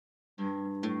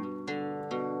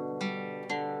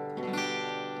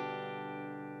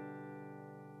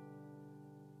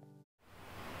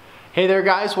Hey there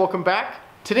guys, welcome back.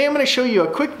 Today I'm going to show you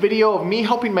a quick video of me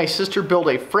helping my sister build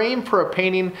a frame for a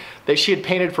painting that she had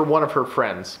painted for one of her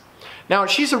friends. Now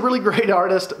she's a really great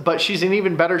artist, but she's an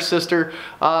even better sister,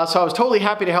 so I was totally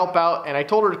happy to help out, and I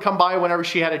told her to come by whenever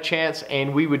she had a chance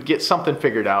and we would get something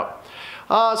figured out.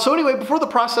 So anyway, before the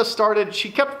process started, she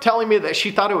kept telling me that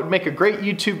she thought it would make a great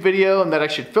YouTube video and that I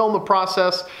should film the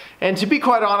process, and to be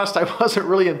quite honest, I wasn't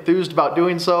really enthused about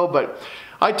doing so, but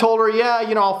I told her, yeah,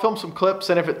 you know, I'll film some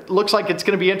clips, and if it looks like it's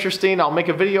going to be interesting, I'll make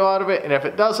a video out of it, and if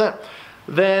it doesn't,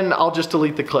 then I'll just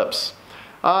delete the clips.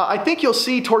 I think you'll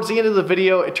see towards the end of the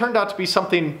video, it turned out to be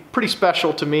something pretty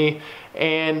special to me,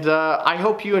 and I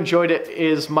hope you enjoyed it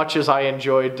as much as I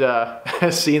enjoyed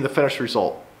seeing the finished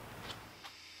result.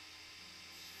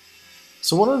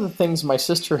 So one of the things my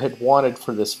sister had wanted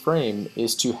for this frame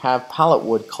is to have pallet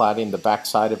wood cladding the back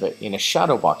side of it in a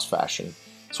shadow box fashion.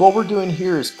 So what we're doing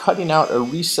here is cutting out a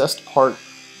recessed part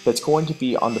that's going to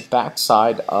be on the back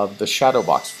side of the shadow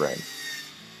box frame.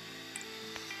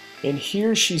 And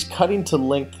here she's cutting to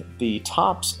length the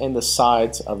tops and the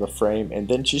sides of the frame, and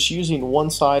then just using one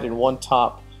side and one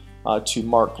top to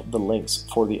mark the lengths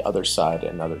for the other side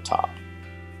and other top.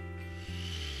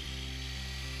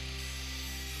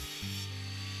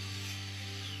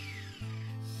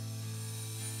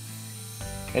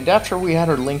 And after we had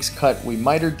our links cut, we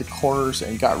mitered the corners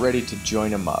and got ready to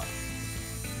join them up.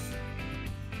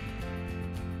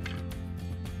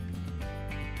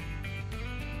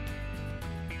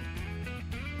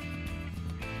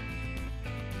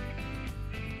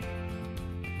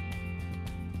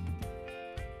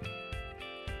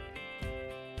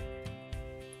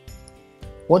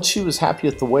 Once she was happy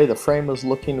with the way the frame was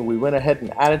looking, we went ahead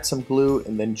and added some glue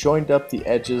and then joined up the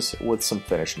edges with some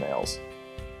finish nails.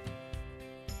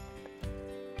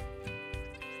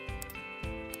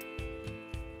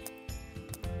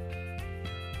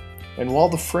 And while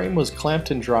the frame was clamped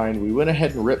and drying, we went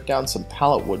ahead and ripped down some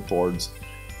pallet wood boards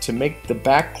to make the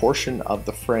back portion of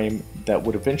the frame that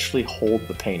would eventually hold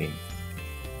the painting.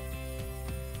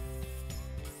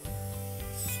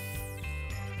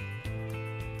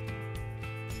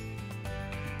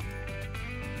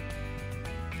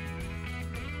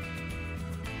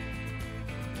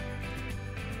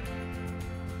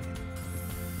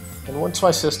 And once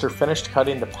my sister finished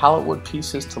cutting the pallet wood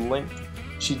pieces to length,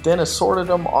 she then assorted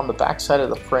them on the back side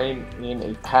of the frame in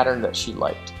a pattern that she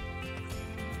liked.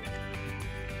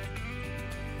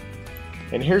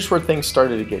 And here's where things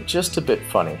started to get just a bit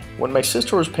funny. When my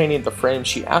sister was painting the frame,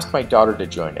 she asked my daughter to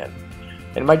join in.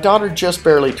 And my daughter just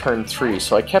barely turned 3,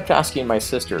 so I kept asking my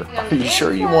sister, are you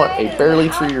sure you want a barely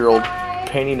 3-year-old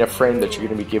painting a frame that you're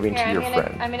going to be giving to your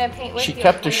friend? She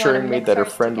kept assuring me that her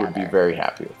friend would be very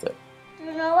happy with it.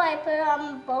 I put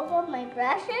on both of my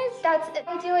brushes.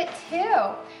 I do it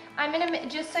too. I'm gonna,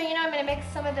 just so you know, I'm gonna mix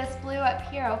some of this blue up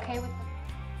here, okay?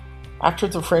 After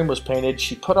the frame was painted,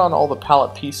 she put on all the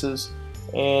palette pieces,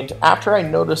 and after I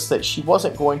noticed that she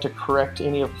wasn't going to correct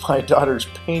any of my daughter's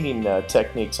painting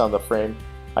techniques on the frame,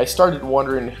 I started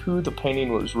wondering who the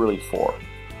painting was really for.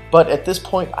 But at this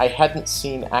point, I hadn't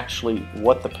seen actually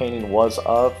what the painting was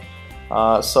of,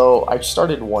 so I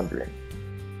started wondering.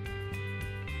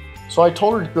 So I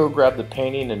told her to go grab the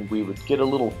painting and we would get a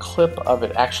little clip of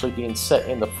it actually being set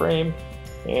in the frame,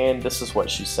 and this is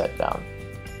what she set down.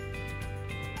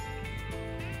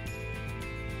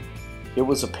 It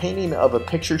was a painting of a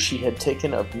picture she had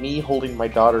taken of me holding my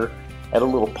daughter at a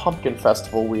little pumpkin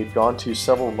festival we had gone to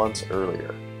several months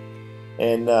earlier.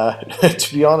 And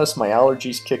to be honest, my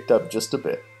allergies kicked up just a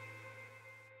bit.